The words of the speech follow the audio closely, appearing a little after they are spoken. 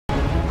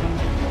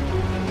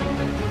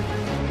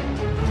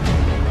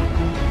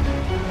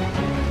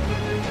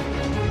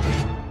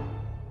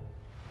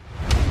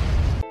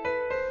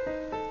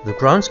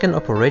Ground scan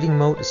operating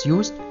mode is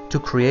used to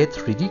create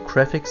 3D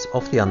graphics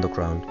of the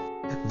underground.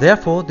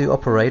 Therefore, the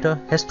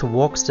operator has to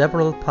walk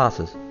several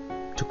paths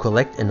to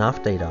collect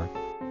enough data.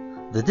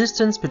 The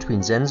distance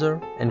between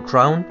sensor and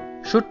ground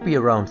should be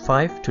around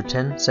 5 to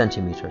 10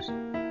 centimeters.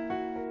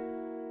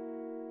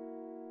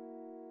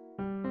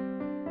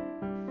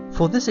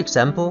 For this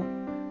example,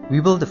 we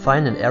will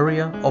define an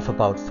area of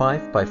about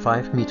 5 by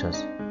 5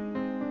 meters.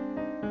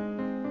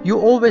 You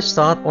always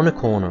start on a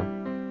corner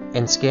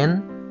and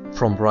scan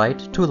from right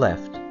to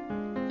left,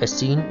 as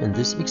seen in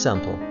this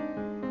example.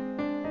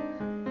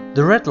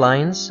 The red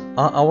lines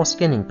are our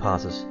scanning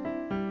paths.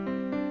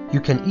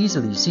 You can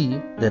easily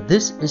see that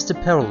this is the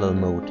parallel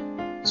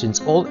mode, since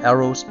all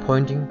arrows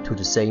pointing to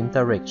the same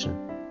direction.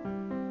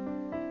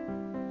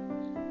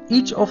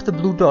 Each of the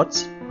blue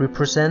dots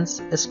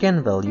represents a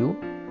scan value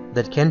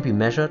that can be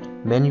measured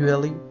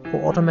manually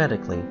or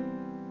automatically.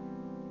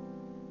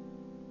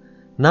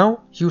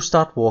 Now you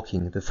start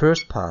walking the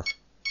first path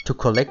to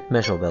collect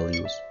measure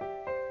values.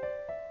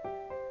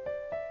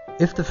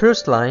 If the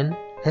first line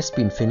has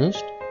been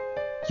finished,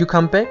 you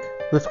come back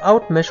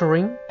without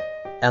measuring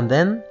and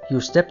then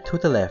you step to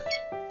the left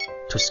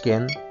to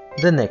scan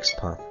the next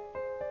path.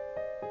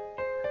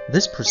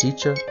 This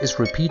procedure is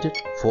repeated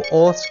for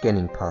all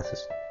scanning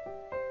paths.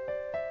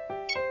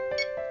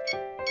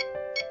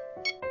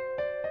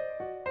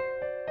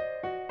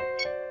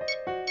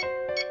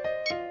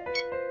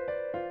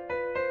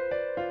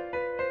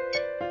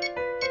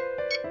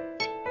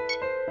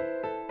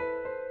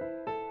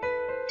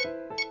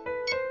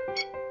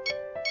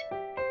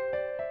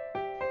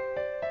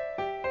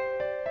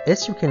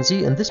 As you can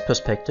see in this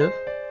perspective,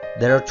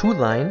 there are 2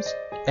 lines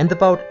and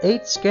about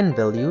 8 scan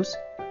values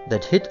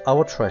that hit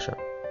our treasure.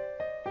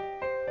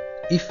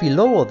 If we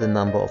lower the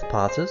number of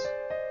passes,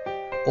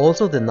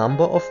 also the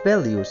number of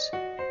values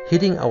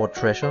hitting our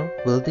treasure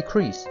will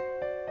decrease.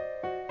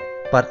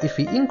 But if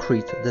we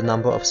increase the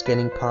number of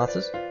scanning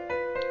passes,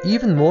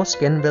 even more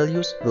scan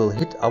values will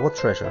hit our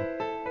treasure.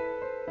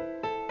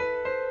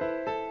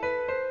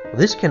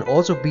 This can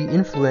also be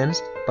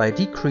influenced by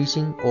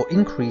decreasing or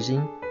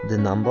increasing the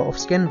number of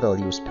scan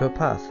values per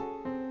path.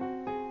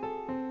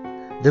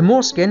 The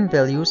more scan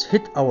values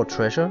hit our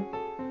treasure,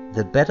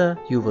 the better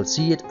you will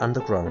see it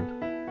underground.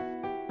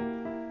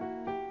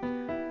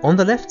 On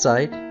the left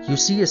side, you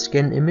see a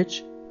scan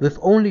image with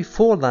only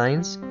 4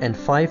 lines and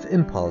 5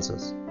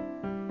 impulses.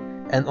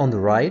 And on the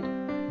right,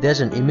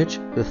 there's an image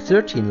with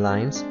 13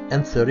 lines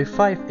and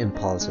 35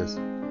 impulses.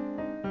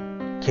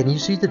 Can you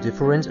see the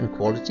difference in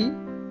quality?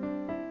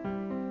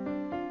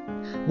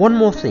 One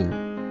more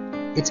thing.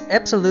 It's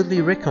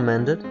absolutely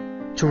recommended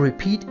to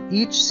repeat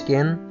each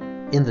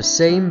scan in the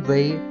same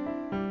way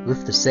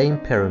with the same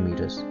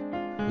parameters.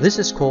 This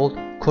is called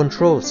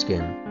control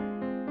scan.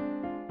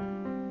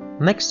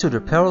 Next to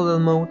the parallel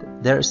mode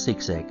there is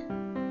zigzag,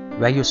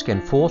 where you scan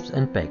forth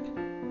and back.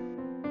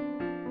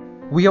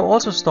 We are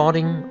also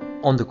starting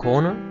on the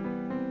corner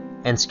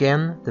and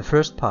scan the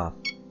first path.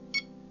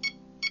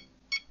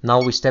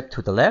 Now we step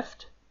to the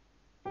left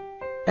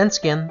and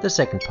scan the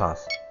second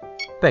path,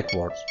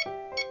 backwards.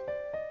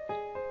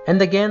 And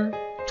again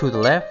to the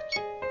left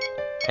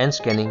and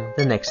scanning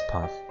the next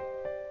path.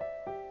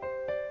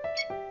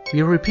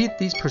 We repeat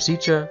this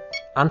procedure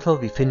until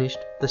we finished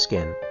the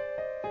scan.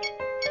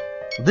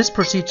 This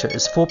procedure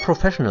is for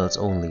professionals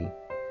only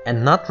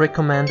and not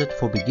recommended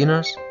for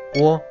beginners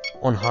or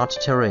on hard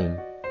terrain.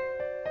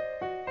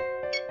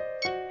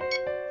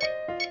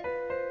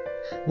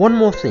 One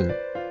more thing.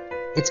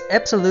 It's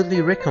absolutely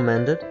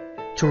recommended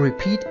to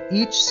repeat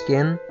each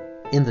scan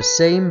in the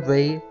same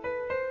way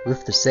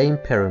with the same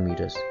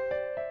parameters.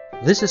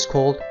 This is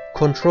called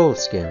control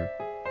scan,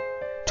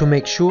 to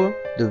make sure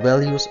the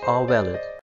values are valid.